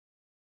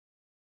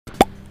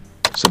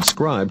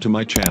Subscribe to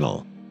my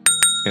channel.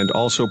 And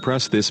also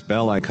press this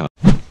bell icon.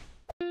 You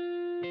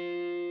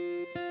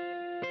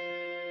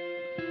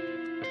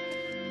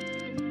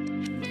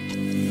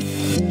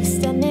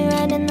stabbed me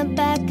right in the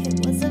back.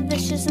 It was a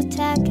vicious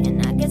attack,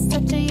 and I get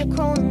stuck to your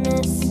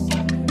cruelness.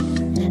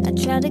 I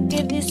try to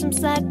give you some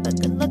slack, but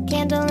good luck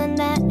handling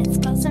that. It's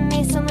causing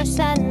me so much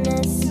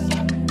sadness.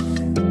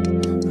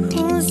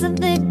 Who's the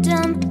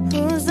victim?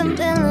 Who's the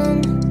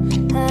villain?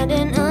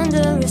 Hiding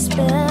under a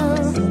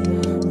spell.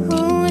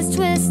 Who is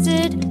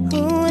twisted?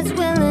 Who is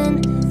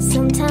willing?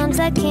 Sometimes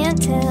I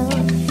can't tell.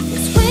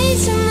 There's way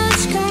too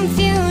much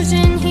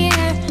confusion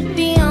here,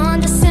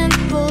 beyond a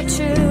simple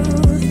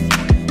truth.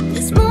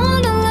 There's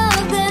more to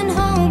love than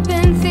hope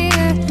and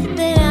fear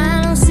that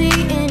I don't see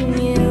in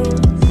you.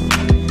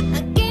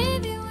 I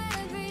gave you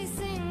every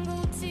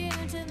single tear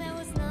till there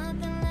was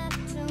nothing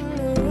left to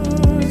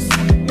lose.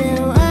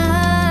 Now I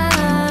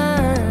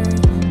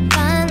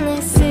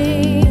finally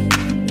see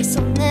this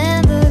will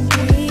never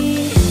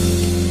be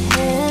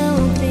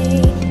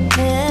healthy,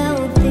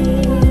 healthy,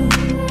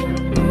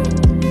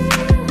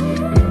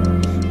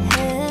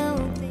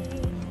 healthy,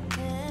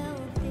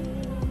 healthy.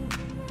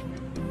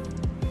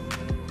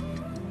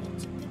 You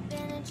took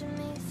advantage of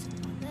me, so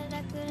that I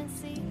couldn't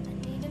see. I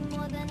needed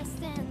more than a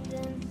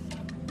stand-in.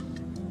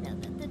 Now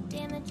that the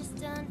damage is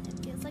done, it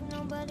feels like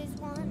nobody's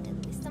won.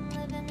 At least I'm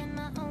living in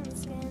my own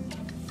skin.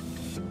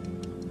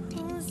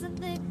 Who's the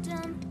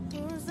victim?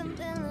 Who's the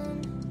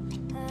villain?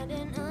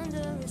 Hiding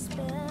under a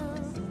spell.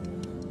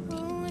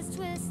 Who is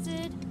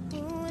twisted?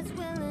 Who is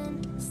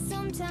willing?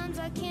 Sometimes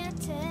I can't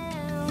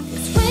tell.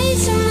 There's way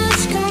too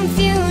much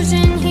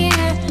confusion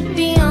here,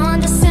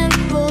 beyond a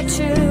simple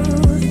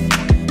truth.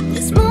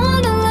 There's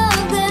more to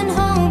love than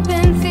hope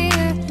and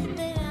fear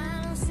that I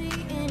don't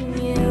see in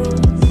you.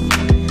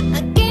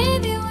 I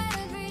gave you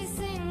every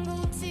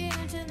single tear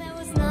till there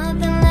was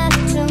nothing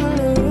left to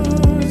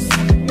lose.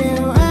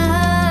 Now I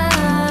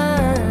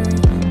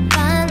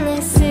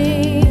finally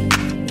see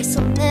this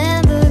will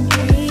never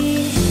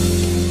be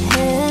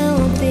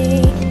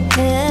healthy,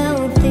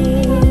 healthy,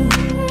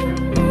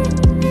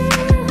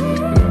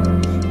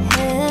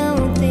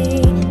 healthy,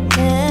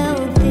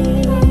 healthy.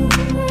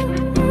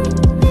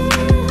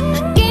 I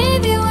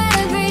gave you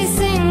every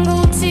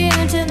single tear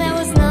till there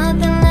was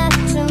nothing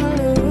left to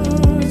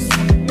lose.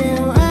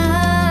 Now I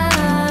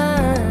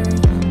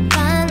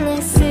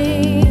finally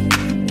see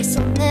this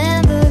will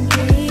never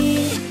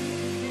be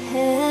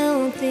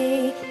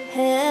healthy,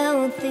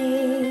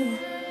 healthy,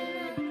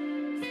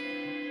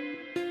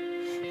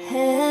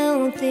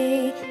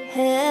 healthy,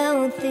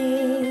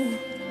 healthy.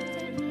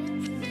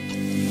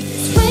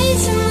 There's way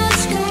too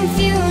much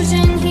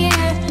confusion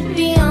here,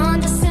 beyond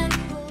a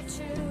simple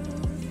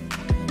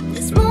truth.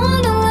 There's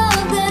more to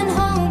love than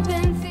hope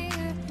and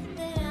fear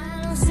that I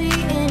don't see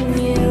in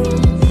you.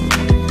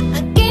 I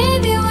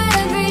gave you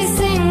every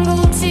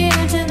single tear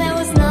till there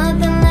was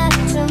nothing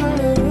left to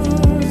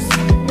lose.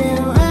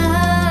 Now I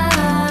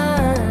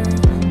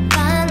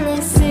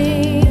finally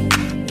see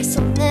this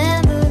will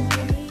never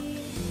be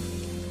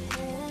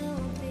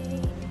healthy,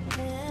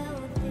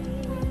 healthy,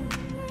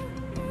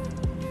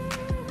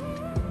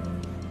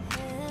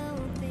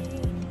 healthy,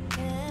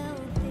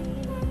 healthy.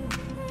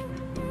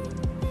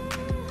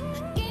 I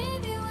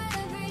gave you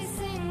every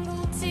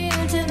single tear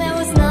till there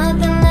was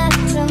nothing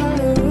left to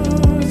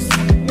lose.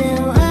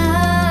 Now I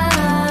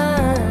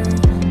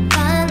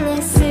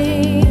finally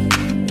see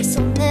this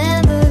will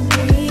never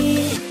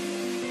be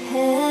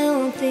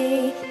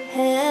healthy,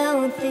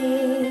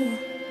 healthy.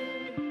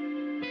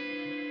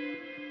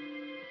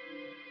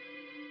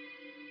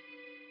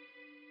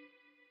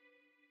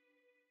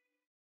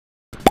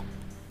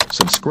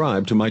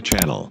 Subscribe to my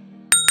channel.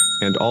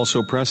 And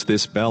also press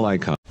this bell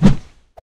icon.